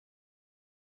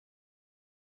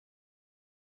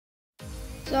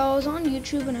So I was on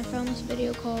YouTube and I found this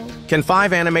video called Can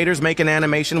 5 animators make an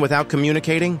animation without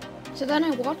communicating? So then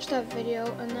I watched that video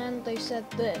and then they said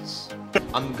this.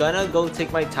 I'm gonna go take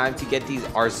my time to get these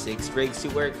R6 rigs to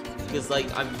work because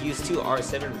like I'm used to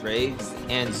R7 rigs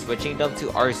and switching them to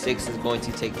R6 is going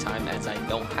to take time as I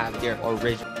don't have their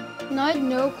original. And I had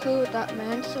no clue what that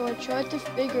meant, so I tried to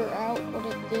figure out what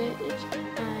it did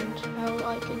and how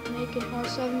I could make an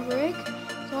R7 rig.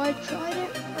 So I tried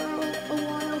it for a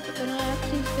while, but then I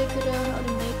actually figured out how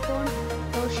to make one.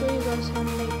 I'll show you guys how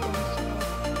to make one.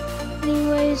 So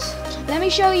anyways, let me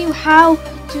show you how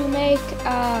to make the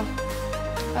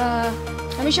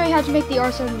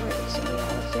R7 rig. So yeah,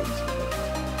 let's get into it.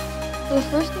 So the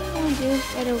first thing I want to do is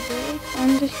get a rig.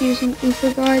 I'm just using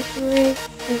Guide's rig.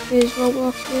 This is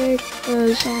Roblox rig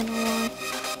because I don't know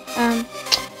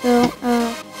why.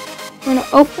 You want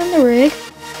to open the rig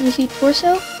and you see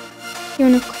torso. You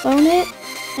want to clone it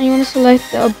and you want to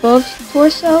select the above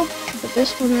torso, so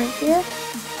this one right here.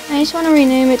 I just want to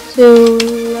rename it to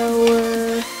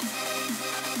lower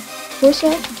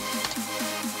torso.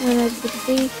 And as you can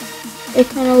see, it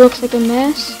kind of looks like a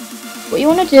mess. What you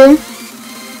want to do,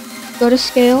 go to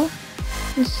scale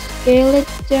and scale it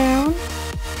down.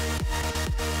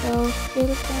 So scale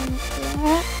it down like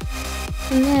that.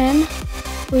 And then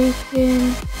we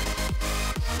can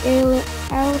scale it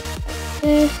out like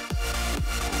this.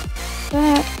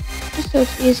 That, just so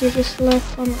it's easier to select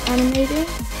when we're animating.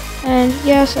 And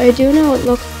yes, I do know it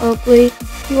looks ugly.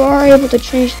 You are able to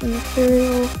change the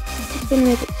material. It's gonna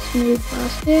make it smooth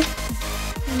plastic.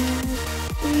 And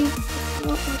see, it's a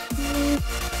lot more smooth.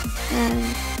 And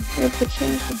you're able to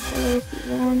change the color if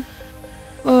you want.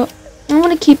 But I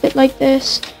want to keep it like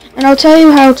this. And I'll tell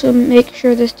you how to make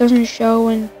sure this doesn't show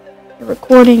when you're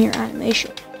recording your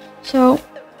animation. So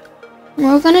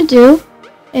what we're gonna do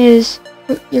is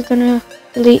you're gonna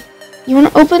delete. You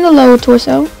want to open the lower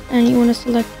torso and you want to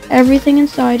select everything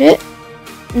inside it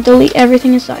and delete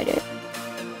everything inside it.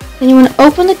 Then you want to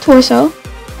open the torso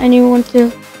and you want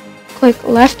to click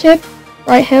left hip,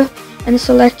 right hip, and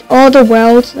select all the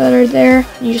welds that are there.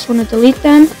 And you just want to delete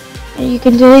them, and you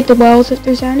can delete the welds if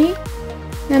there's any.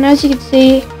 And as you can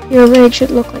see, your rig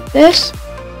should look like this.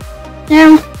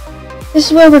 Now, this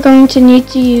is where we're going to need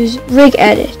to use rig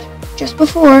edit. Just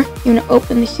before, you want to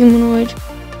open the humanoid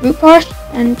root part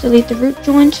and delete the root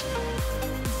joint.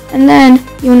 And then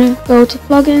you want to go to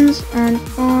plugins and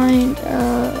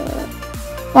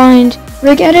find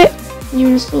rig edit. You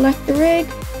want to select the rig,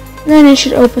 and then it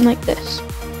should open like this. So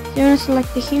you want to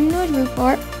select the humanoid root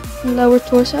part and lower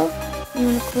torso. You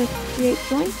want to click create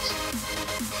joints,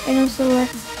 and you'll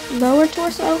select lower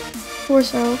torso,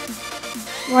 torso,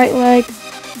 right leg,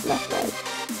 left leg,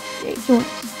 create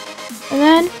joints. And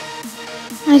then,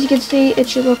 as you can see, it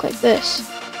should look like this.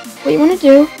 What you want to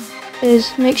do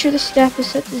is make sure the step is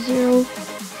set to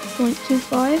 0.25,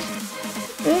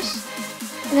 like this.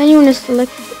 And then you want to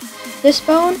select this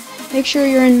bone. Make sure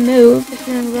you're in move. If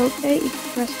you're in rotate, you can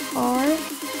press R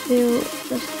to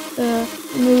adjust the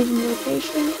move and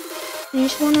rotation. And you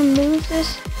just want to move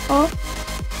this up.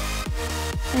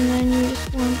 And then you just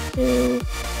want to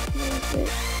move it.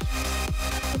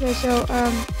 Okay, so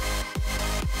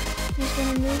you just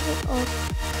want to move it up.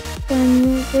 Then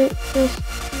move it just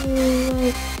to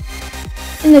like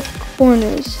in the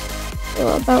corners, so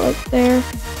about like there.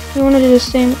 You want to do the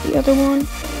same with the other one.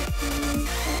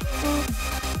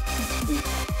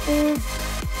 There.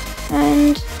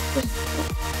 And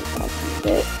just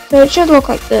it. So it should look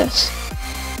like this.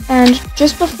 And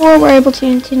just before we're able to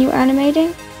continue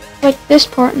animating, like this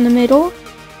part in the middle,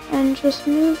 and just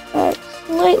move that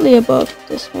slightly above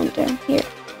this one down here.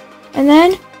 And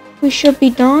then we should be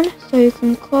done, so you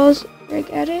can close rig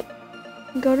edit,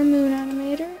 and go to Moon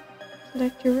Animator,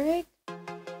 select your rig,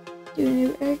 do a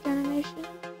new rig animation,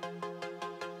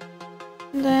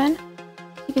 and then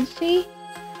you can see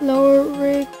lower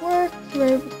rig works.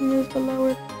 We're able to move the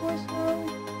lower torso.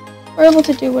 We're able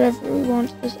to do whatever we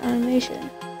want with this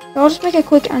animation. So I'll just make a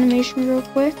quick animation real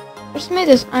quick. I just made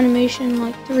this animation in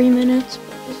like 3 minutes,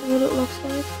 but this is what it looks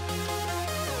like.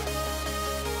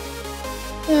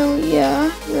 So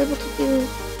yeah, you're able to do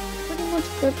pretty much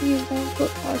whatever you want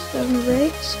with R7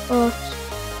 rigs, but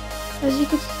as you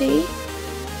can see,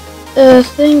 the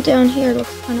thing down here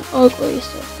looks kind of ugly,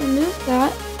 so remove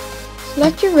that,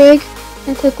 select your rig,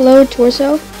 and click lower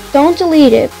torso. Don't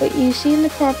delete it, but you see in the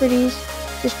properties,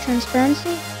 just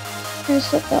transparency, and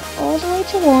set that all the way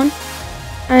to 1,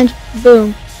 and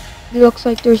boom, it looks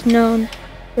like there's no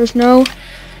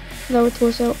lower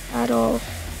torso at all.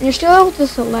 And you're still able to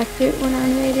select it when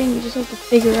animating, you just have to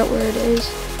figure out where it is.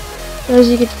 So as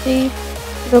you can see,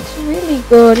 it looks really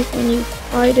good when you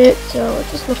modified it, so it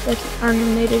just looks like he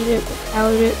animated it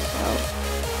without it.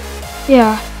 So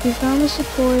yeah, if you found this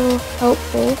tutorial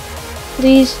helpful,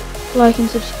 please like and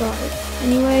subscribe.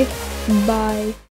 Anyway, bye.